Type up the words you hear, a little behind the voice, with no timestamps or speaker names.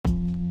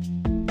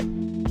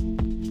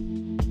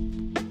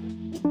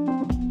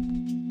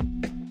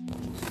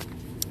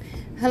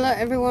Hello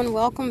everyone,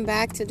 welcome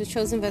back to the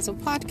Chosen Vessel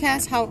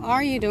podcast. How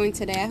are you doing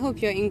today? I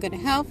hope you're in good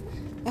health.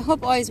 I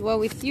hope all is well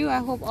with you. I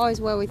hope all is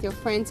well with your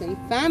friends and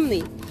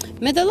family.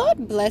 May the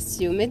Lord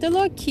bless you. May the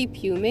Lord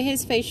keep you. May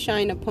His face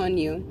shine upon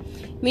you.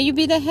 May you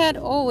be the head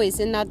always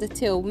and not the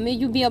tail. May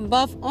you be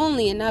above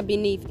only and not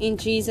beneath, in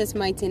Jesus'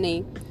 mighty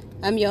name.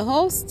 I'm your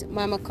host,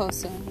 Mama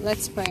Kosa.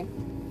 Let's pray.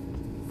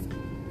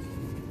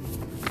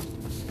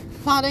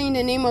 Father, in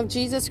the name of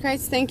Jesus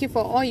Christ, thank you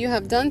for all you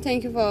have done.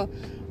 Thank you for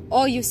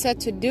all you said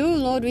to do.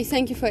 Lord, we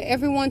thank you for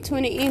everyone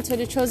tuning into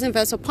the Chosen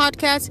Vessel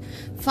podcast.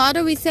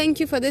 Father, we thank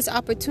you for this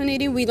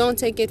opportunity. We don't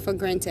take it for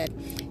granted.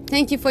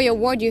 Thank you for your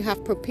word you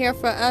have prepared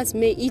for us.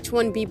 May each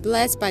one be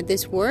blessed by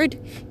this word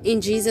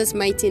in Jesus'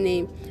 mighty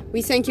name.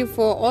 We thank you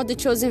for all the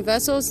chosen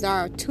vessels that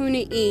are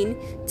tuning in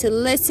to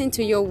listen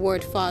to your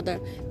word,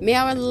 Father. May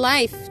our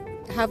life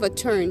have a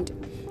turn.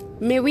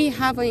 May we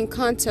have an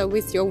encounter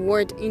with your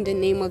word in the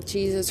name of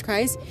Jesus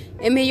Christ.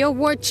 And may your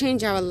word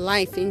change our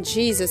life in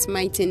Jesus'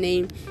 mighty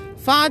name.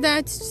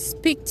 Father,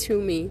 speak to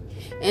me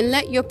and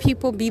let your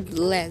people be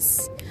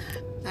blessed.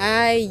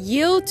 I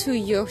yield to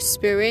your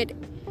spirit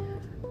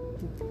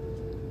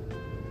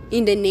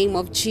in the name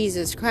of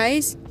Jesus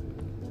Christ,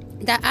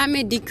 that I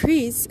may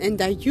decrease and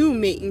that you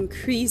may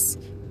increase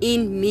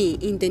in me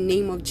in the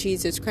name of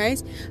Jesus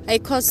Christ. I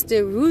cause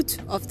the root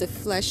of the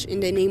flesh in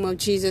the name of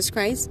Jesus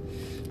Christ.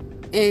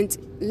 And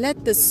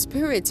let the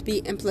spirit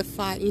be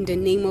amplified in the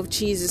name of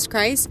Jesus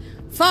Christ.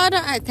 Father,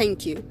 I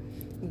thank you.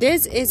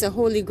 This is a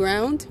holy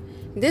ground.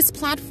 This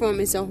platform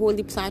is a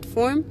holy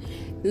platform.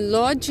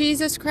 Lord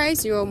Jesus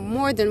Christ, you are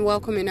more than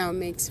welcome in our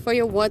mix. For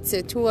your word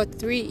said 2 or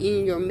 3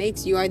 in your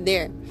mix, you are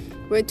there.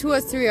 Where 2 or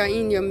 3 are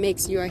in your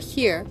mix, you are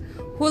here.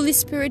 Holy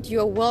Spirit, you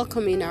are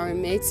welcome in our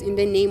mix in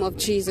the name of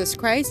Jesus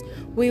Christ.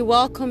 We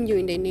welcome you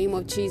in the name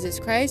of Jesus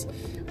Christ.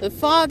 But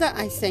Father,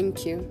 I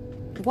thank you.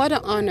 What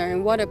an honor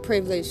and what a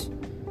privilege.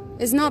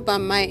 It's not by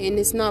might and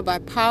it's not by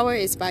power,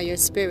 it's by your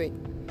spirit.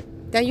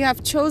 That you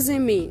have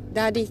chosen me,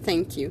 Daddy,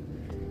 thank you.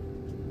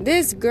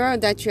 This girl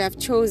that you have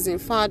chosen,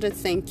 Father,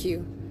 thank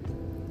you.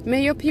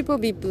 May your people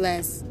be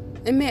blessed.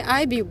 And may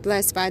I be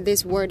blessed by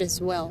this word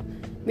as well.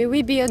 May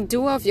we be a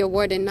doer of your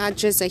word and not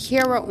just a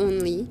hearer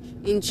only.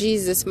 In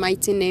Jesus'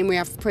 mighty name we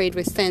have prayed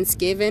with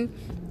thanksgiving.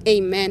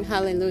 Amen.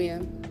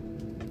 Hallelujah.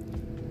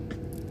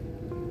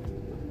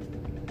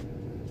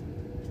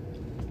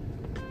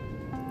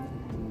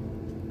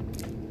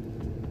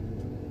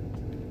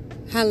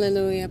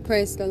 Hallelujah.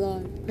 Praise the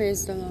Lord.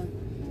 Praise the Lord.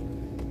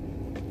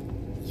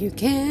 You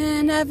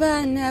can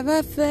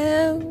never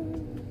fail.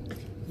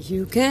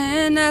 You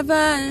can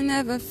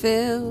never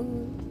fail.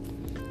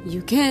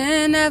 You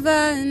can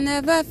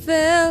never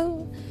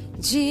fail.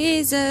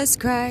 Jesus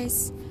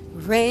Christ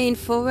reign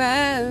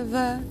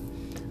forever.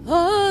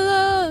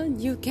 Oh Lord,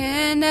 you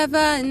can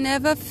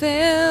never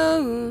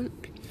fail.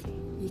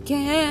 You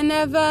can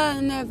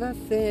never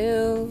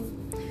fail.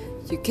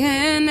 You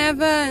can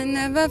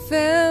never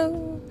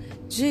fail.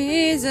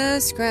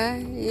 Jesus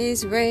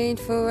Christ reign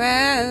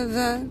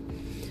forever.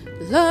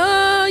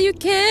 Lord, you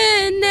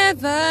can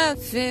never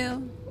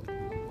fail.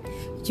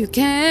 You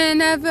can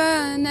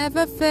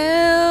never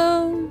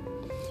fail.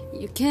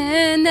 You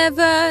can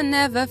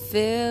never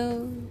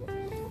fail.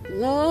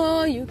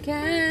 Lord, you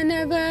can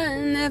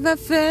never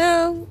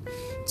fail.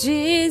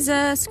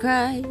 Jesus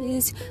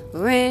Christ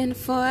reign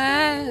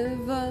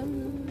forever.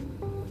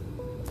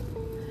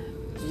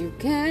 You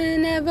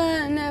can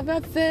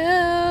never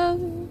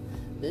fail.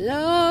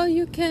 Lord,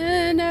 you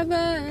can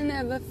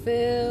never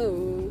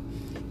fail.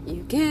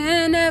 You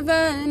can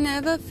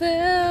never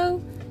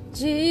fail.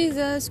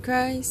 Jesus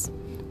Christ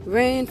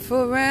reign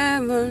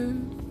forever.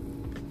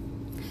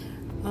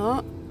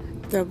 Oh,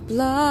 the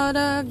blood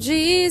of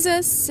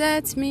Jesus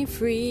sets me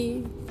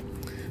free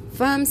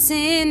from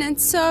sin and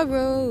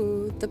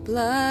sorrow. The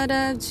blood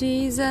of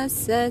Jesus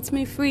sets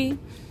me free.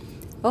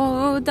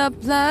 Oh, the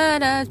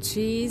blood of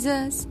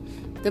Jesus.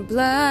 The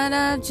blood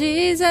of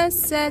Jesus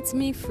sets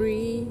me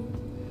free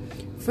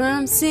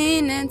from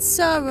sin and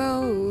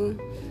sorrow.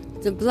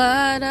 The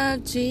blood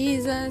of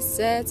Jesus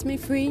sets me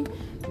free.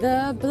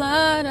 The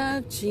blood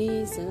of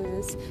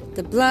Jesus.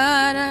 The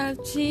blood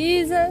of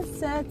Jesus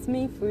sets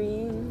me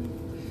free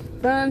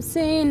from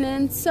sin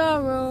and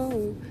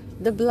sorrow.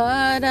 The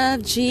blood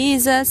of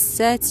Jesus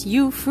sets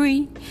you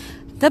free.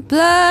 The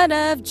blood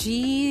of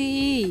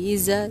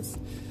Jesus.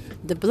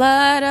 The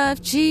blood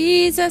of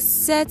Jesus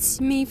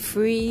sets me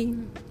free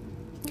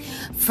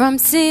from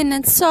sin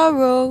and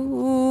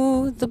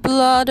sorrow. The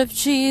blood of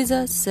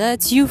Jesus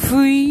sets you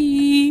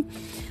free.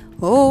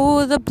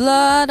 Oh, the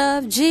blood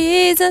of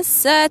Jesus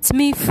sets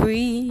me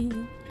free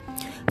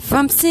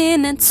from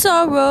sin and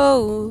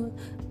sorrow.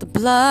 The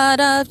blood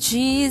of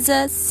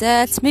Jesus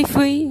sets me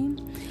free.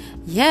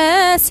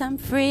 Yes, I'm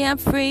free, I'm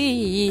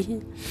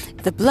free.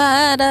 The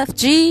blood of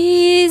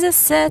Jesus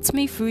sets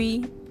me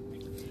free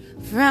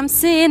from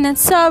sin and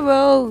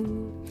sorrow.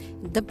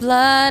 The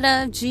blood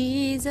of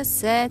Jesus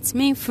sets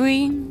me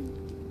free.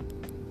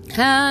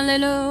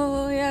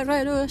 Hallelujah.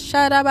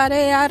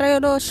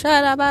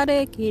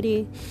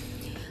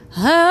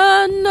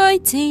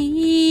 Anointing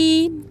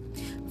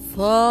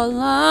fall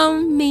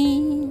on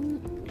me.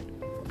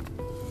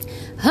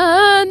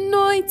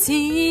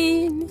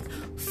 Anointing,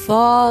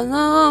 fall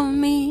on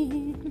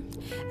me.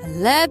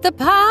 Let the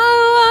power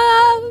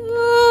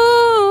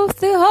of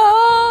the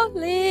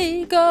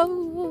Holy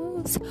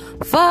Ghost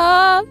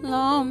fall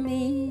on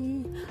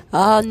me.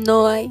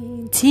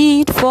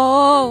 Anointing,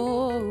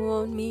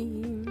 fall on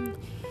me.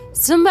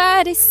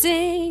 Somebody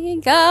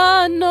sing,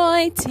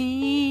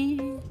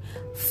 anointing,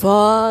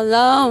 fall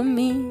on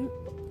me.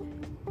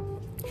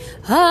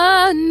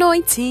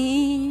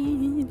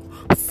 Anointing,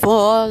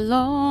 fall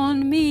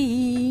on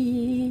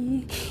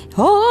me.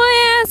 Oh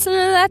yes,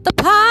 let the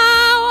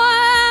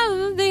power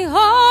of the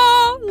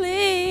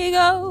Holy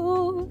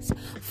Ghost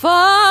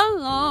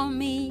fall on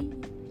me.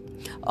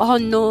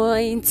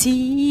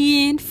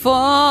 Anointing,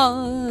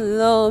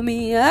 fall on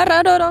me.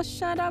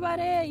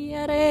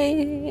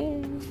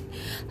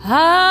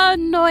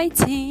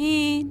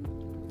 Anointing,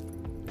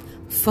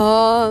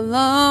 fall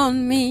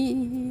on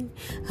me.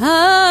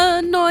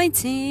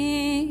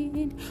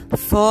 Anointing,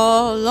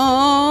 fall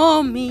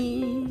on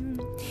me.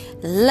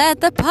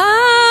 Let the power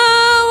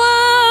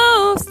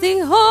of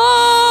the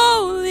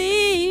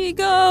Holy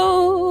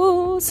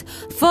Ghost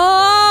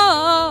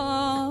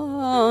fall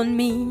on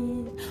me.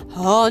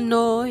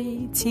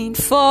 Anointing,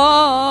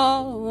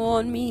 fall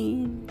on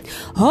me.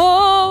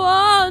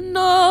 Oh,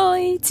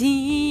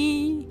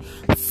 anointing,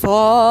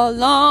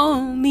 fall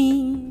on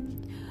me.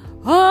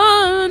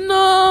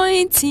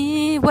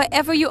 Anointing,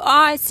 wherever you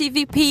are,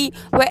 CVP,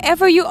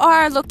 wherever you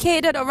are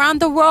located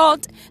around the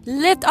world,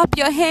 lift up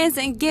your hands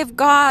and give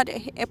God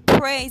a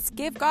praise.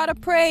 Give God a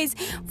praise,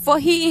 for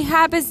He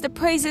inhabits the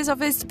praises of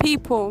His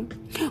people.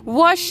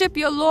 Worship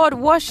your Lord,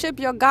 worship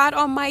your God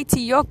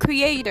Almighty, your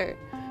Creator,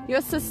 your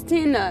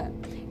Sustainer,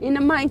 in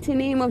the mighty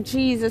name of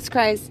Jesus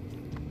Christ.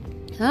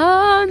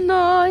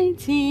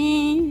 Anointing,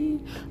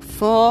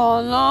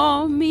 fall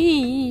on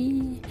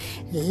me.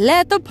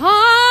 Let the power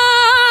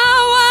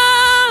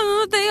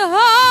of the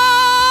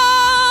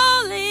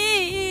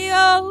Holy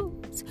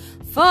Ghost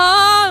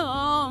fall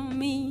on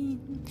me.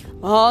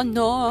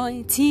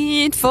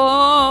 Anointing,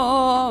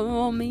 fall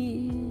on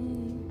me.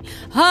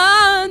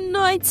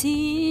 Anointing,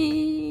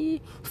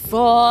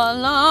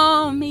 fall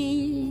on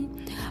me.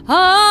 Anointing,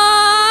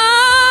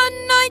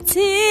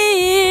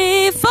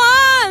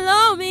 fall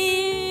on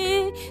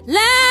me.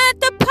 Let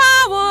the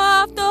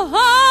power of the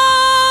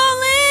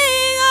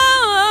Holy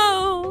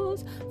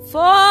Ghost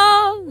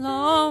fall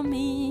on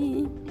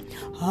me.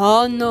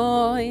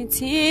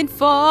 Anointing,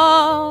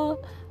 fall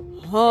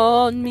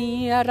on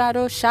me.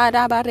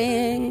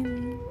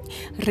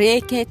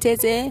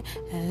 Reketeze,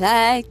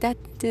 like that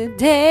the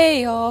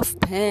day of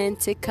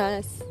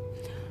Pentecost.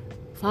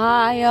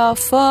 Fire,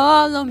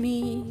 follow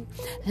me,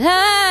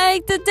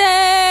 like the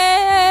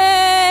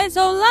days,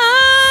 oh,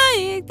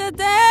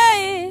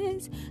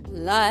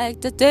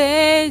 like the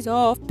days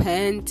of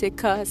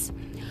Pentecost.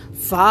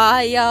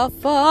 Fire,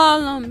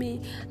 follow me,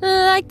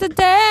 like the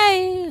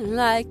day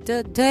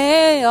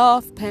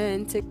of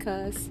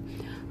Pentecost.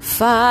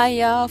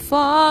 Fire,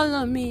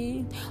 follow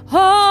me,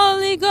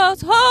 Holy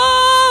Ghost,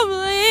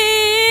 Holy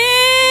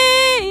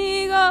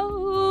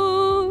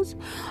Ghost,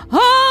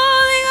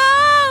 Holy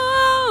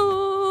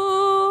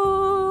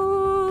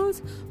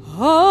Ghost,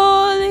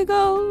 Holy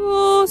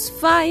Ghost,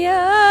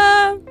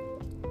 fire,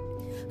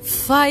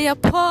 fire,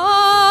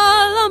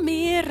 follow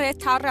me,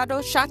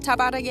 retarado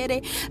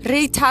shatabaragere,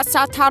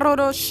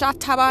 ritasatarado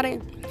shatabare,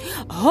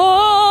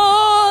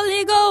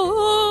 Holy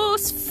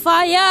Ghost,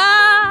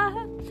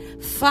 fire.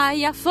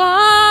 Fire,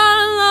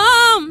 fall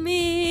on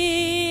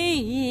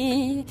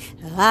me,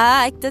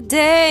 like the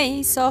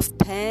days of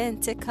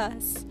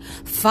Pentecost.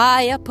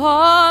 Fire,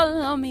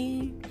 fall on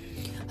me,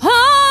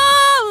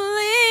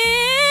 Holy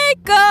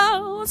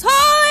Ghost,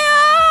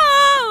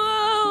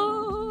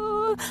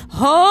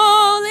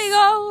 Holy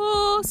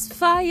Ghost,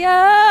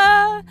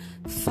 fire,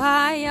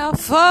 fire,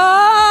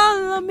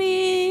 fall on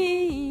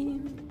me,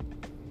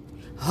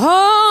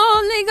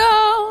 Holy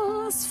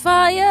Ghost,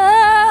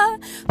 fire.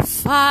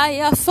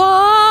 Fire,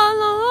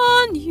 fall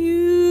on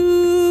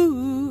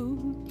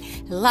you,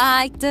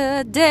 like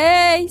the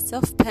days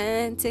of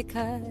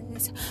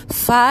Pentecost.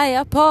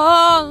 Fire,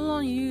 fall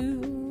on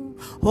you,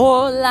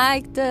 oh,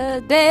 like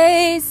the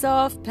days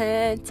of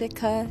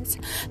Pentecost.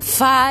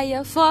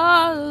 Fire,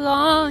 fall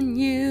on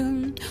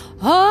you,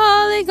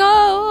 Holy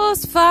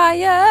Ghost,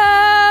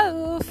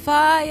 fire,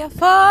 fire,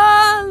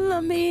 fall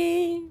on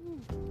me,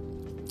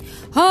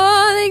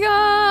 Holy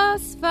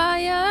Ghost,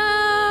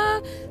 fire.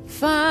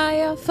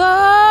 Fire,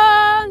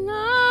 fall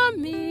on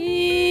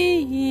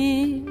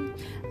me,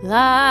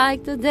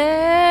 like the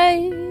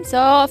days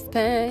of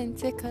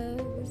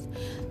Pentecost.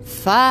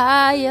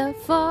 Fire,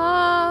 fall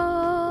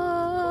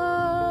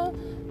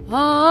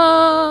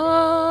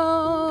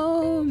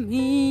on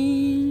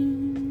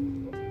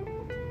me.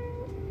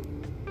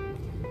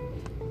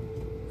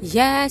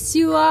 Yes,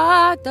 you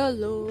are the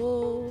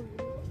Lord,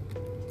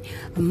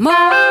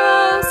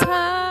 Most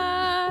High.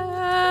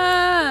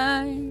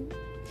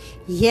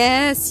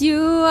 Yes, you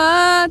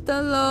are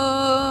the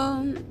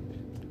Lord,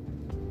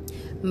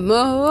 Most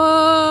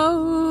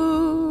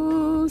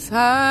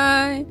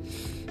High.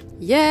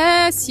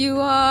 Yes, you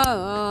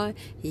are.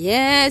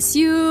 Yes,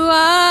 you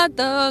are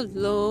the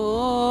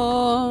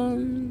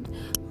Lord.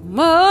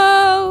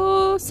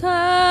 Most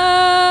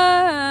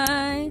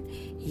High.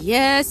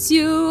 Yes,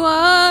 you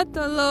are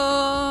the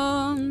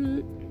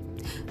Lord.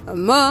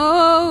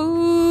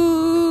 Most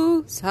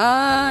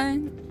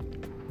High.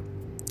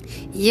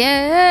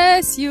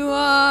 Yes, you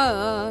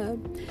are.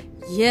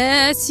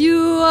 Yes,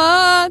 you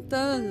are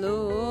the Lord.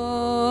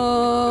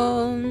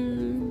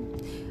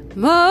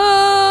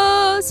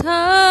 Most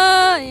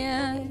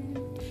High.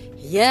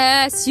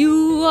 Yes,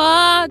 you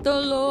are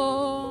the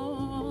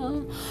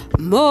Lord.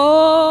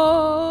 Most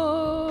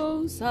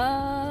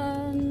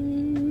High.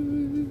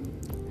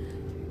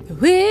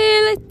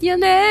 We lift your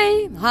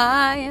name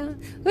higher.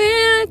 We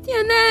lift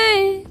your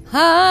name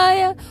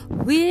higher.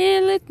 We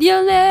lift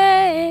your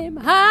name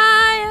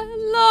higher.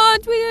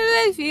 Lord, we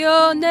lift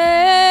your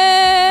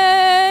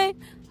name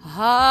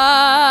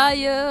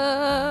higher.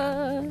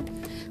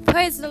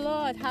 Praise the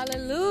Lord.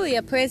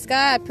 Hallelujah. Praise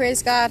God.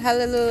 Praise God.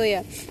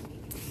 Hallelujah.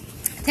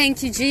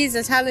 Thank you,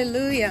 Jesus.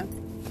 Hallelujah.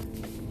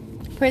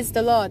 Praise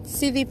the Lord.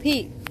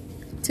 CVP.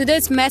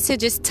 Today's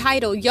message is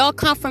titled, Your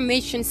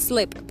Confirmation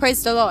Slip.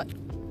 Praise the Lord.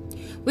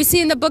 We see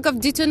in the book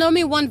of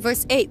Deuteronomy 1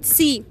 verse 8.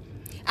 See,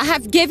 I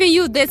have given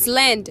you this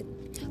land.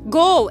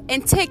 Go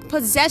and take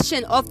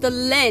possession of the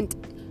land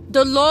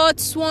the Lord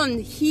sworn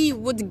he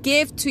would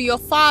give to your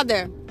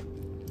father,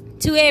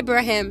 to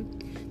Abraham,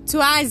 to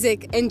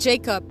Isaac and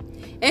Jacob,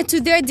 and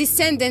to their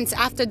descendants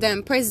after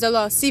them. Praise the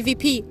Lord.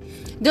 CVP.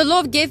 The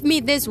Lord gave me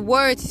this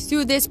word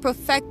through his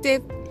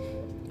prophet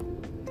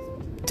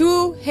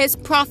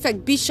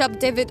Bishop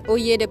David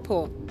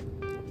Oyedepo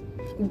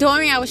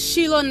during our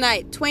Shiloh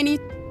night.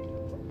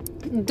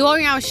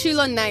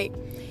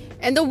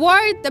 And the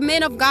word the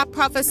man of God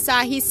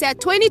prophesied, he said,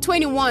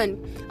 2021,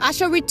 I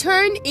shall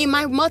return in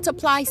my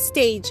multiply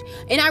stage.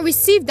 And I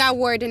received that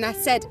word and I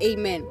said,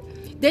 amen.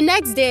 The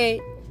next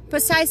day,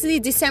 precisely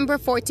December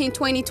 14,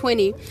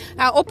 2020,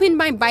 I opened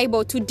my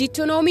Bible to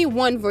Deuteronomy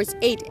 1 verse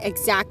 8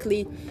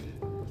 exactly.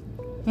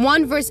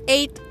 1 verse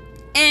 8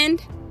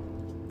 and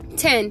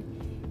 10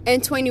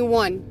 and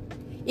 21.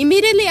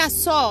 Immediately I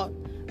saw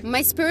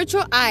my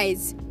spiritual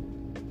eyes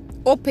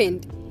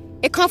opened.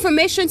 A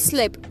confirmation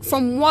slip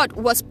from what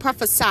was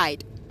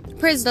prophesied.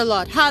 Praise the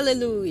Lord.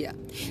 Hallelujah.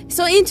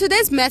 So in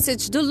today's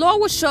message, the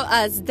Lord will show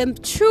us the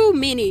true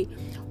meaning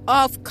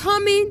of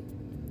coming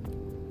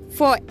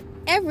for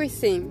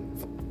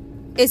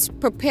everything is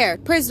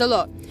prepared. Praise the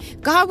Lord.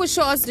 God will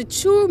show us the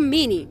true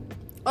meaning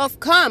of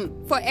come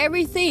for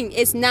everything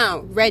is now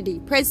ready.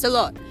 Praise the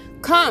Lord.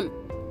 Come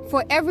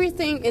for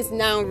everything is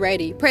now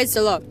ready. Praise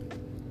the Lord.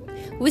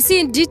 We see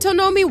in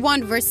Deuteronomy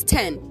 1 verse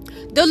 10.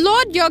 The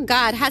Lord your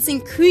God has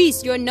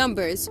increased your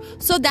numbers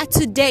so that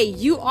today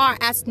you are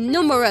as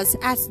numerous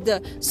as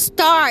the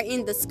star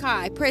in the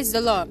sky. Praise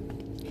the Lord.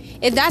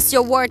 If that's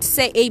your word,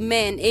 say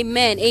amen,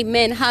 amen,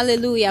 amen,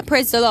 hallelujah.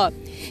 Praise the Lord.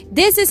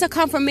 This is a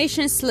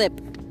confirmation slip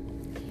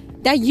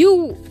that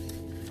you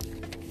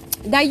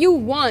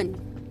won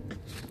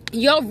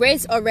your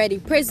race already.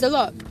 Praise the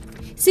Lord.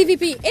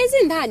 CVP,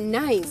 isn't that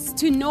nice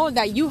to know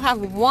that you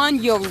have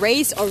won your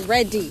race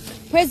already?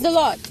 Praise the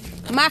Lord.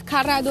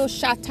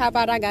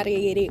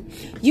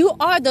 You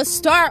are the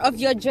star of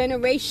your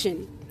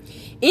generation.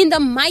 In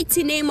the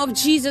mighty name of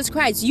Jesus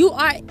Christ, you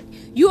are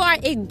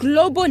a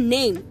global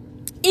name.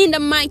 In the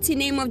mighty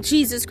name of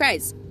Jesus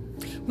Christ.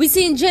 We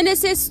see in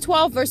Genesis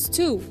 12 verse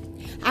 2,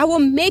 I will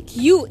make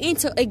you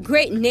into a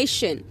great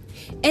nation,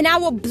 and I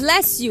will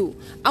bless you.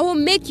 I will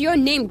make your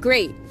name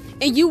great,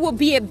 and you will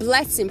be a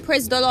blessing.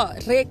 Praise the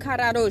Lord. May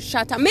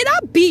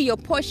that be your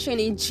portion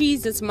in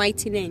Jesus'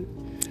 mighty name.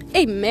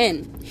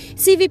 Amen.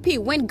 CVP,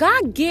 when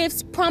God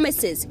gives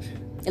promises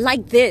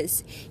like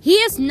this, he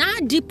is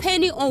not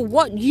depending on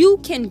what you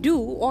can do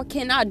or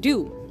cannot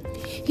do.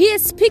 He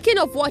is speaking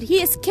of what he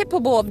is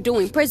capable of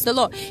doing. Praise the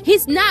Lord.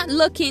 He's not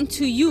looking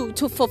to you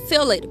to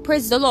fulfill it.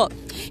 Praise the Lord.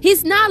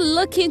 He's not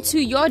looking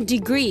to your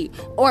degree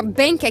or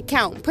bank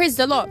account. Praise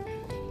the Lord.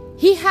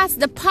 He has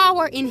the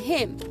power in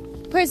him.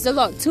 Praise the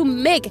Lord. To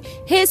make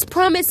his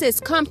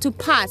promises come to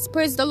pass.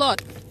 Praise the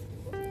Lord.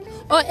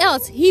 Or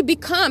else he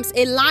becomes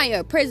a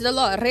liar. Praise the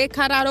Lord.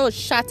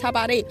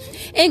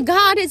 And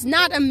God is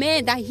not a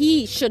man that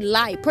he should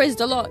lie. Praise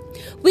the Lord.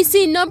 We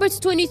see Numbers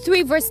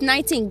 23 verse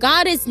 19.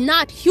 God is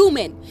not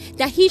human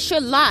that he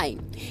should lie.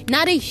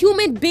 Not a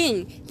human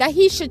being that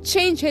he should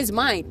change his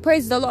mind.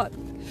 Praise the Lord.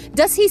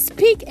 Does he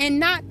speak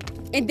and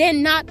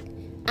then not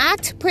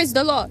act? Praise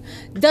the Lord.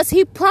 Does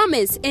he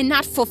promise and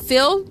not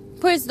fulfill?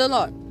 Praise the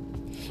Lord.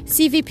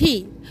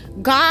 CVP.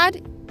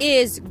 God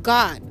is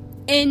God.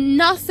 And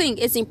nothing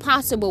is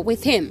impossible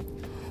with him.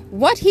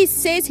 What he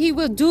says he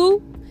will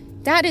do,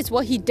 that is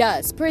what he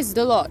does. Praise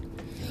the Lord.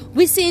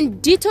 We see in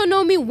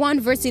Deuteronomy 1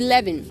 verse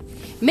 11.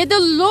 May the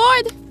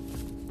Lord,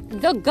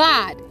 the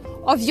God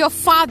of your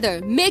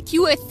father, make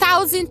you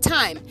 1,000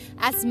 times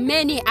as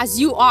many as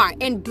you are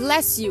and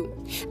bless you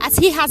as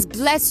he has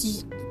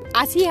blessed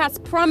as he has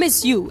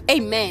promised you.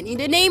 Amen. In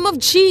the name of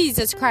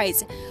Jesus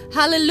Christ.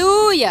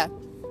 Hallelujah.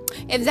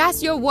 If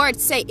that's your word,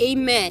 say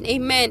amen,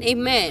 amen,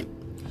 amen.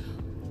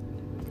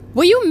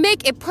 Will you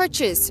make a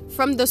purchase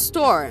from the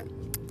store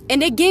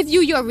and they give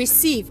you your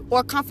receipt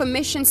or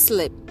confirmation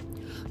slip?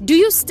 Do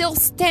you still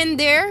stand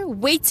there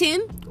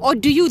waiting, or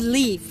do you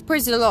leave?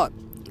 Praise the Lord.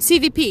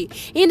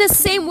 CVP. In the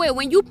same way,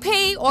 when you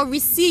pay or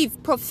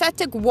receive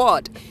prophetic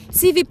word,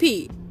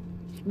 CVP,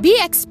 be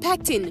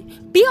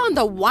expecting, be on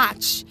the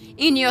watch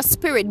in your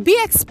spirit. Be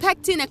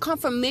expecting a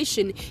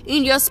confirmation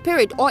in your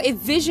spirit, or a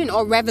vision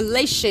or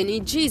revelation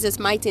in Jesus'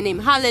 mighty name.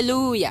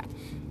 Hallelujah.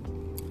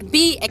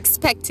 Be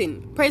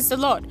expecting. Praise the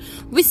Lord.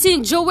 We see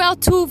in Joel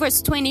 2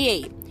 verse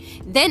 28.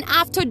 Then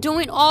after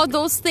doing all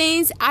those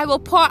things, I will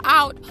pour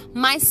out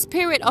my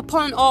spirit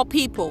upon all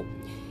people.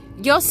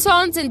 Your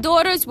sons and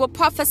daughters will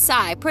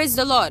prophesy. Praise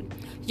the Lord.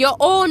 Your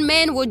old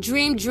men will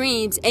dream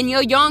dreams, and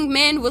your young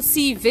men will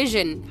see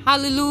vision.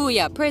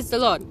 Hallelujah. Praise the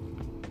Lord.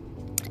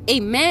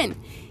 Amen.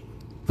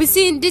 We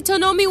see in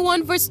Deuteronomy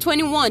 1 verse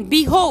 21.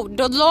 Behold,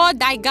 the Lord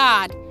thy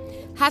God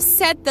has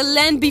set the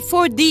land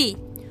before thee.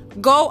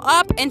 Go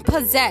up and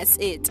possess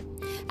it.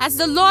 As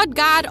the Lord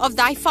God of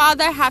thy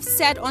father hath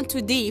said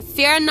unto thee,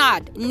 fear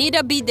not,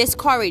 neither be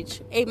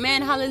discouraged.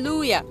 Amen.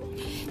 Hallelujah.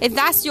 If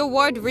that's your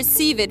word,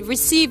 receive it,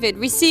 receive it,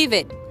 receive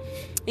it.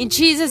 In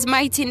Jesus'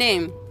 mighty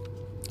name.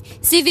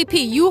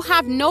 CVP, you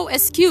have no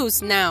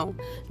excuse now.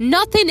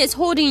 Nothing is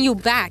holding you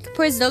back.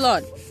 Praise the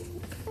Lord.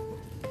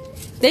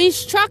 The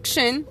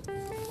instruction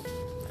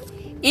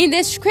in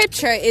the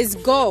scripture is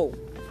go.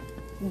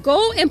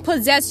 Go and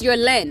possess your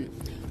land.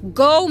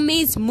 Go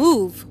means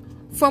move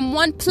from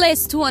one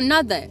place to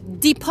another.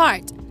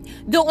 Depart.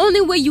 The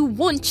only way you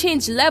won't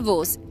change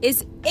levels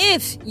is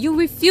if you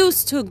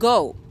refuse to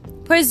go.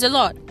 Praise the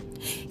Lord.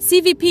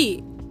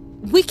 CVP,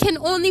 we can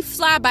only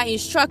fly by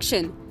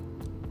instruction.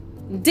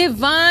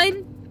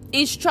 Divine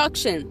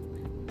instruction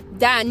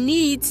that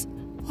needs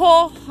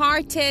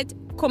wholehearted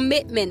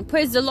commitment.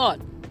 Praise the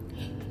Lord.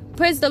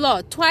 Praise the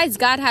Lord. Twice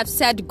God have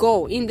said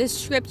go in this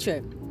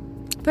scripture.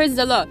 Praise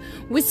the Lord.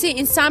 We see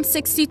in Psalm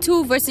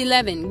 62 verse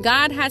 11.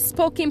 God has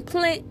spoken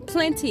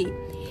plenty.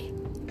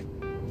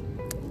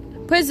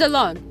 Praise the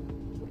Lord.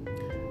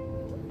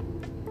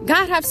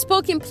 God have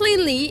spoken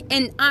plainly,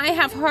 and I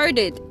have heard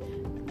it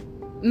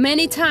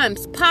many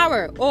times.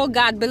 Power, oh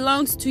God,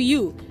 belongs to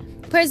you.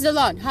 Praise the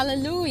Lord.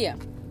 Hallelujah.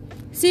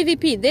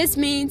 CVP, this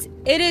means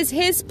it is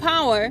his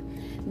power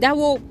that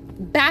will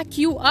back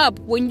you up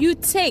when you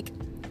take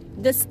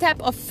the step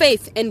of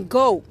faith and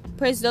go.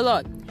 Praise the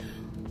Lord.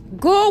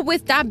 Go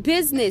with that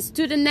business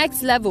to the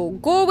next level.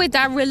 Go with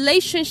that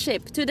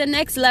relationship to the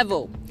next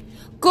level.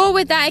 Go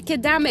with that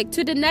academic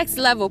to the next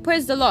level.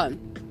 Praise the Lord.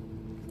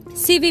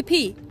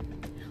 CVP,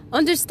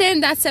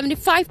 understand that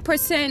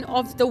 75%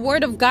 of the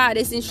word of God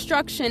is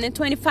instruction and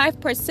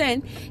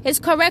 25% is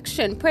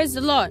correction. Praise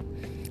the Lord.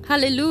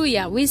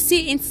 Hallelujah. We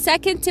see in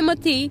 2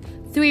 Timothy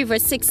 3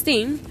 verse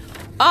 16,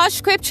 all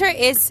scripture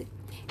is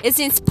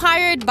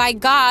inspired by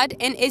God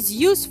and is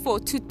useful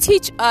to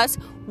teach us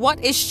what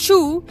is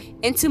true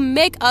and to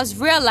make us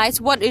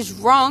realize what is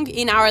wrong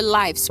in our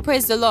lives.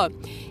 Praise the Lord.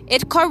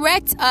 It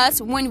corrects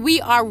us when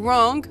we are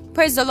wrong.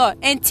 Praise the Lord.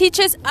 And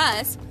teaches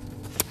us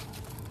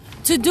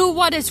to do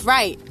what is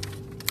right.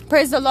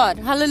 Praise the Lord.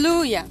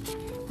 Hallelujah.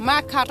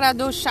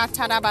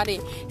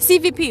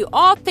 CVP,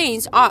 all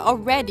things are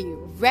already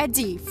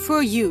ready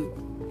for you.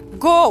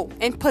 Go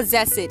and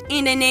possess it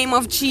in the name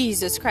of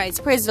Jesus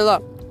Christ. Praise the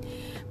Lord.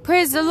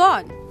 Praise the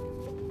Lord.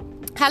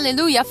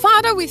 Hallelujah.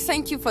 Father, we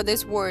thank you for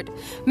this word.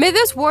 May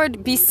this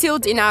word be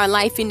sealed in our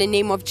life in the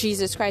name of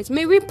Jesus Christ.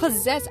 May we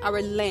possess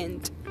our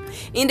land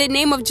in the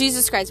name of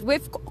Jesus Christ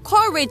with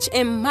courage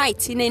and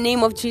might in the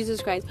name of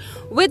Jesus Christ.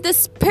 With the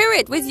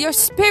spirit, with your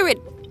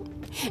spirit,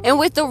 and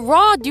with the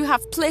rod you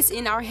have placed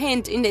in our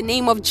hand in the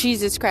name of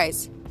Jesus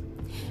Christ.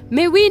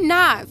 May we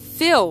not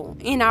fail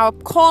in our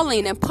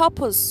calling and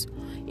purpose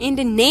in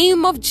the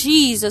name of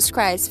Jesus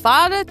Christ.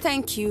 Father,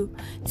 thank you.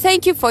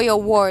 Thank you for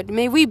your word.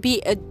 May we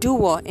be a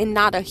doer and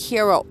not a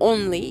hearer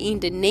only in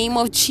the name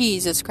of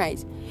Jesus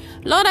Christ.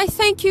 Lord, I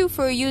thank you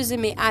for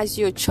using me as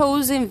your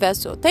chosen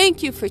vessel.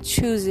 Thank you for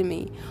choosing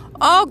me.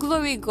 All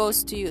glory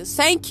goes to you.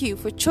 Thank you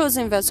for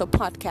Chosen Vessel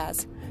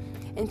Podcast.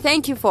 And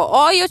thank you for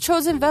all your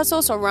chosen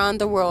vessels around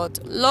the world.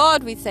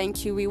 Lord, we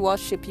thank you. We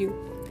worship you.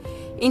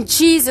 In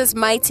Jesus'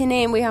 mighty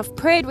name, we have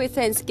prayed with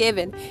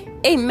thanksgiving.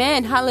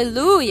 Amen.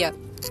 Hallelujah.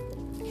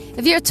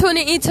 If you're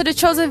tuning into the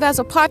Chosen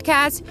Vessel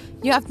Podcast,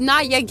 you have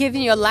not yet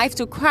given your life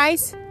to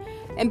Christ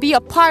and be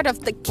a part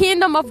of the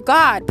kingdom of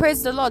God.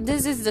 Praise the Lord.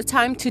 This is the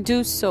time to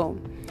do so.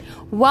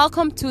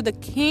 Welcome to the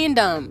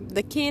kingdom.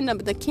 The kingdom.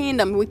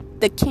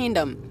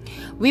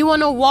 We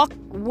want to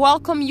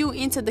welcome you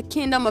into the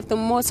kingdom of the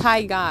Most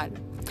High God.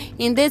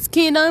 In this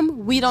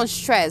kingdom, we don't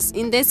stress.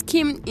 In this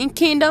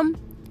kingdom,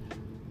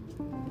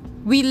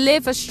 we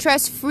live a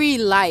stress-free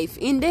life.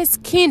 In this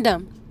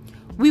kingdom,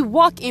 we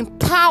walk in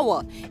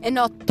power and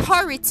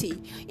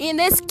authority. In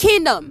this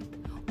kingdom,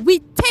 we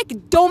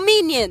take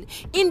dominion.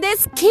 In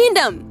this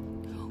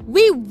kingdom,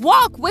 we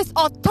walk with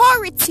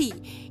authority.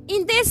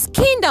 In this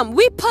kingdom,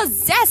 we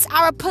possess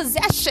our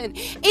possession.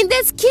 In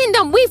this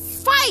kingdom, we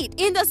fight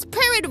in the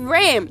spirit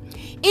realm.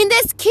 In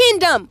this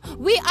kingdom,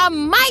 we are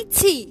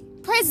mighty.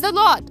 Praise the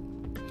Lord.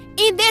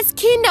 In this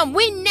kingdom,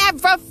 we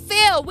never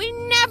fail. We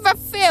never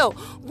fail.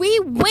 We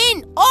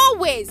win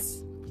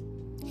always.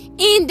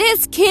 In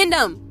this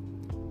kingdom,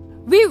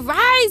 we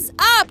rise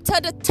up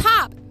to the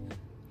top.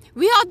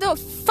 We are the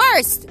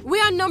first. We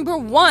are number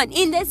one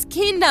in this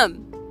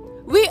kingdom.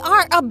 We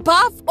are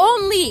above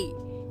only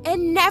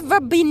and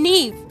never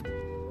beneath.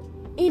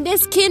 In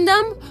this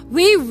kingdom,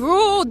 we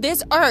rule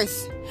this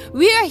earth.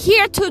 We are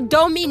here to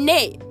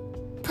dominate.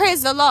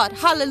 Praise the Lord.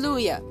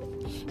 Hallelujah.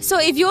 So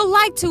if you would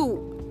like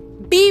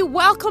to be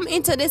welcome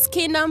into this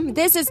kingdom,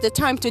 this is the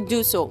time to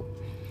do so.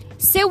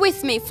 Say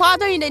with me.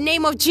 Father, in the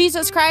name of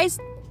Jesus Christ,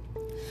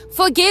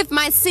 forgive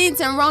my sins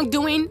and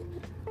wrongdoing.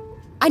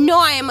 I know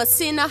I am a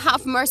sinner.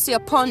 Have mercy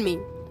upon me.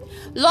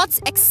 Lord,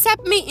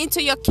 accept me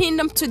into your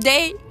kingdom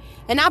today.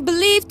 And I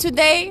believe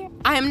today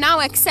I am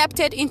now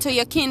accepted into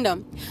your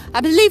kingdom.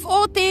 I believe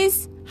all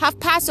things have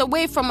passed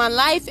away from my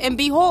life, and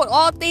behold,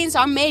 all things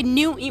are made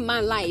new in my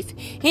life.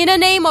 In the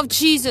name of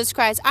Jesus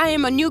Christ, I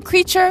am a new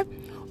creature.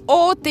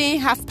 All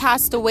things have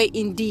passed away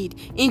indeed.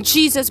 In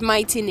Jesus'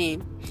 mighty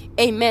name.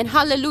 Amen.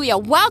 Hallelujah.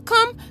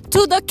 Welcome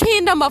to the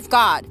kingdom of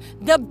God.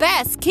 The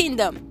best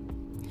kingdom.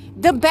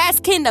 The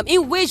best kingdom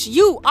in which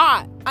you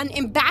are an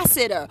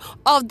ambassador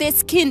of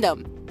this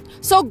kingdom.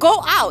 So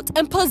go out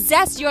and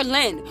possess your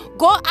land.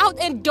 Go out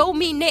and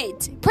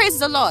dominate. Praise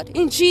the Lord.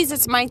 In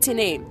Jesus' mighty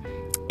name.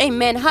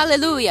 Amen.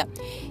 Hallelujah.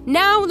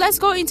 Now let's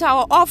go into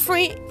our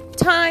offering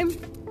time.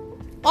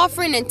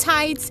 Offering and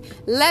tithes.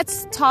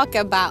 Let's talk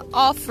about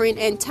offering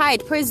and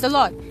tithe. Praise the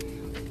Lord.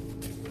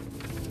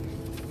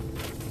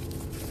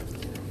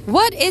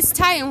 What is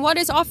tithe and what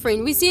is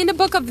offering? We see in the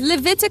book of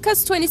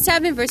Leviticus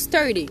 27 verse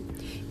 30.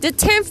 The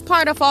 10th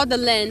part of all the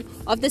land,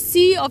 of the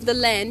sea of the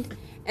land,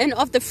 and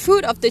of the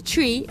fruit of the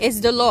tree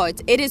is the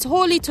Lord. It is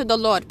holy to the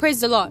Lord.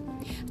 Praise the Lord.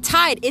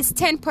 Tithe is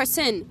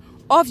 10%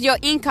 of your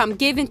income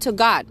given to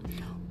God.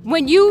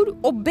 When you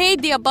obey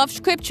the above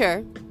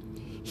scripture,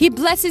 He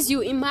blesses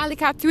you. In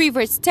Malachi 3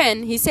 verse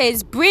 10, He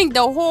says, bring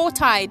the whole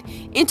tithe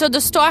into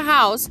the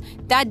storehouse,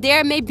 that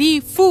there may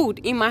be food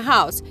in my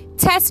house.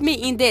 Test me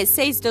in this,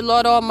 says the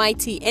Lord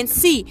Almighty, and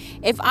see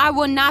if I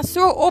will not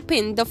throw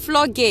open the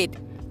floodgate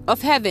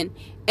of heaven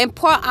and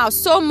pour out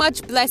so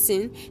much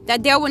blessing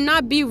that there will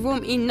not be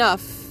room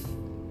enough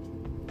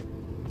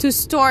to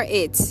store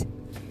it.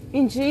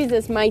 In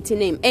Jesus' mighty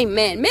name.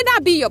 Amen. May that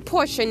be your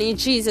portion in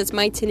Jesus'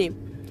 mighty name.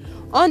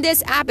 On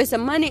this app is a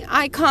money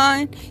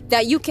icon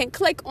that you can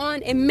click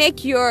on and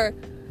make your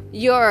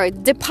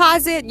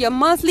deposit, your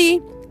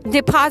monthly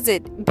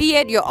deposit, be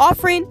it your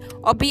offering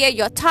or be it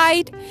your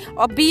tithe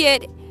or be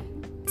it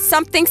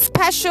something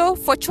special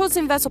for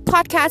Chosen Vessel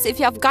Podcast. If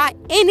you have got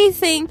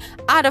anything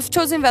out of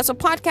Chosen Vessel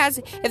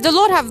Podcast, if the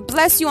Lord have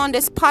blessed you on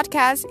this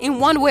podcast in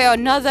one way or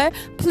another,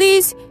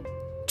 please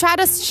try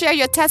to share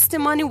your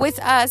testimony with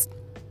us.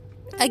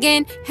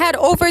 Again, head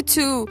over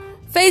to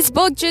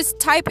Facebook, just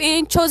type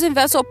in Chosen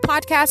Vessel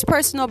Podcast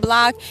personal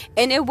blog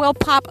and it will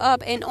pop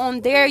up, and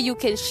on there you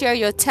can share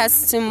your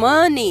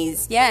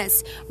testimonies.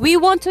 Yes, we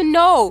want to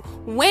know,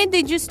 when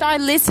did you start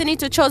listening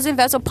to Chosen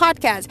Vessel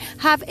Podcast?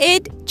 Have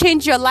it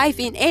changed your life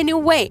in any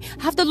way?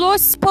 Have the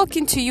Lord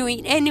spoken to you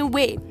in any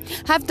way?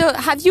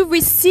 Have you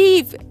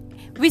received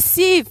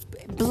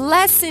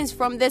blessings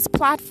from this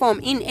platform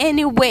in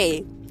any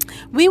way?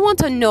 We want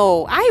to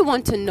know. I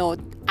want to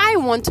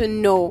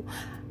know.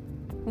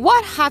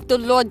 What have the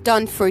Lord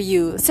done for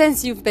you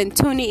since you've been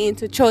tuning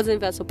into Chosen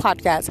Vessel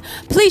Podcast?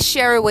 Please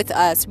share it with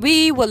us.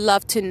 We would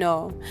love to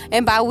know.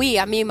 And by we,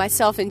 I mean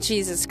myself and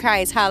Jesus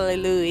Christ.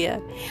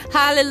 Hallelujah.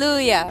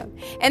 Hallelujah.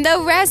 And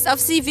the rest of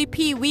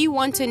CVP, we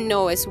want to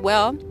know as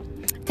well.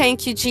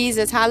 Thank you,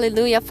 Jesus.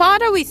 Hallelujah.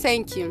 Father, we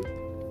thank you.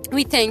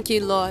 We thank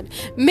you, Lord.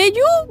 May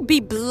you be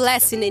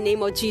blessed in the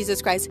name of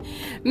Jesus Christ.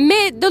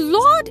 May the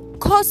Lord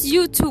cause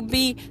you to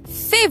be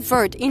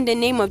favored in the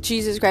name of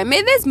Jesus Christ.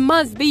 May this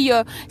month be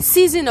your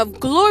season of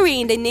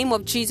glory in the name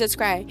of Jesus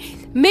Christ.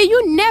 May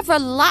you never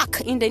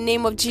lack in the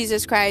name of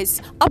Jesus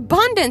Christ.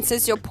 Abundance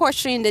is your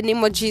portion in the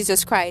name of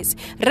Jesus Christ.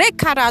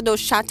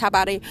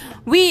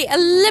 We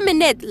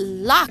eliminate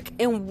lack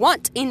and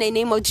want in the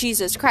name of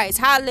Jesus Christ.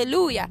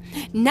 Hallelujah.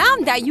 Now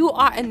that you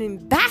are an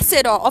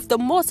ambassador of the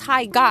Most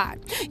High God,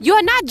 you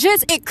are not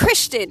just a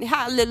Christian.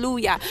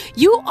 Hallelujah.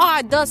 You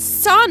are the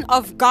Son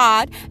of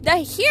God, the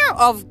heir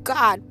of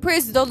God.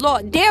 Praise the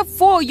Lord.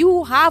 Therefore,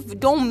 you have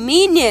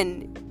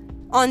dominion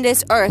on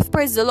this earth.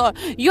 Praise the Lord.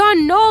 You are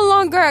no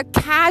longer a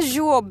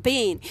casual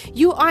being.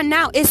 You are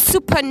now a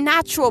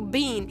supernatural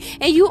being,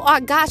 and you are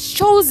God's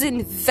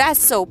chosen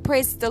vessel.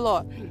 Praise the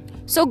Lord.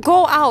 So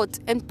go out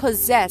and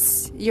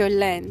possess your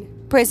land.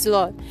 Praise the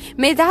Lord.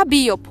 May that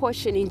be your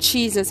portion in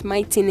Jesus'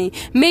 mighty name.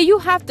 May you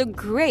have the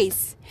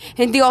grace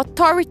and the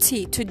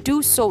authority to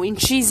do so in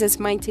Jesus'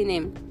 mighty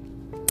name.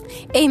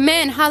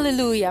 Amen.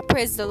 Hallelujah.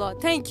 Praise the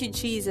Lord. Thank you,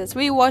 Jesus.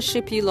 We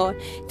worship you,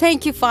 Lord.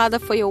 Thank you, Father,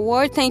 for your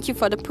word. Thank you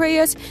for the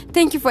prayers.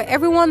 Thank you for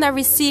everyone that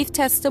received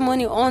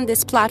testimony on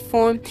this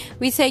platform.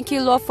 We thank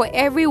you, Lord, for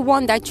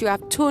everyone that you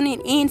have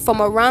tuning in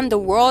from around the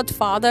world,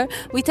 Father.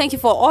 We thank you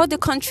for all the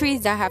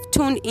countries that have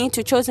tuned in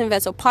to Chosen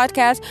Vessel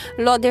Podcast.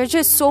 Lord, there's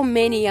just so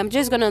many. I'm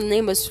just going to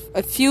name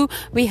a few.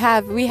 We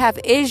have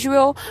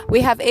Israel.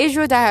 We have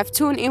Israel that have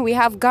tuned in. We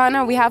have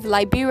Ghana. We have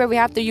Liberia. We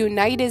have the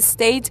United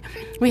States.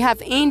 We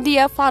have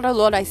India, Father,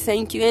 Lord, I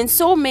thank you. And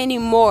so many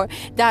more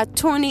that are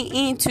tuning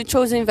in to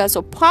Chosen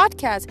Vessel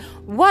Podcast.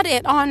 What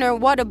an honor,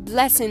 what a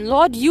blessing.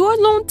 Lord, you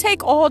alone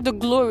take all the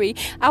glory.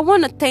 I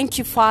want to thank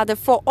you, Father,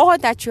 for all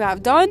that you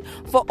have done,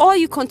 for all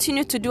you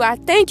continue to do. I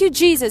thank you,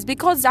 Jesus,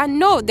 because I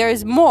know there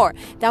is more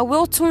that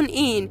will tune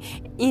in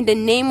the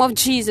name of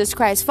Jesus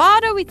Christ.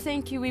 Father, we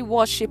thank you, we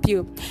worship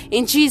you.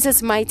 In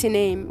Jesus' mighty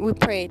name, we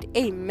prayed.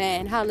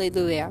 Amen.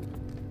 Hallelujah.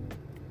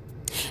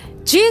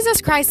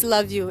 Jesus Christ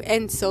loves you,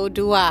 and so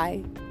do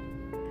I.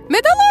 May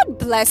the Lord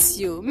bless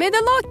you. May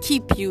the Lord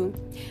keep you.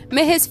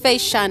 May his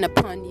face shine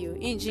upon you.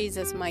 In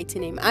Jesus' mighty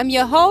name. I'm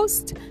your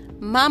host,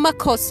 Mama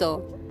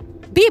Kosso.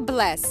 Be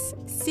blessed.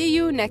 See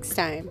you next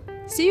time.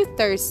 See you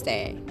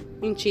Thursday.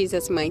 In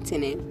Jesus' mighty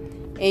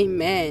name.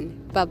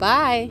 Amen.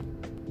 Bye-bye.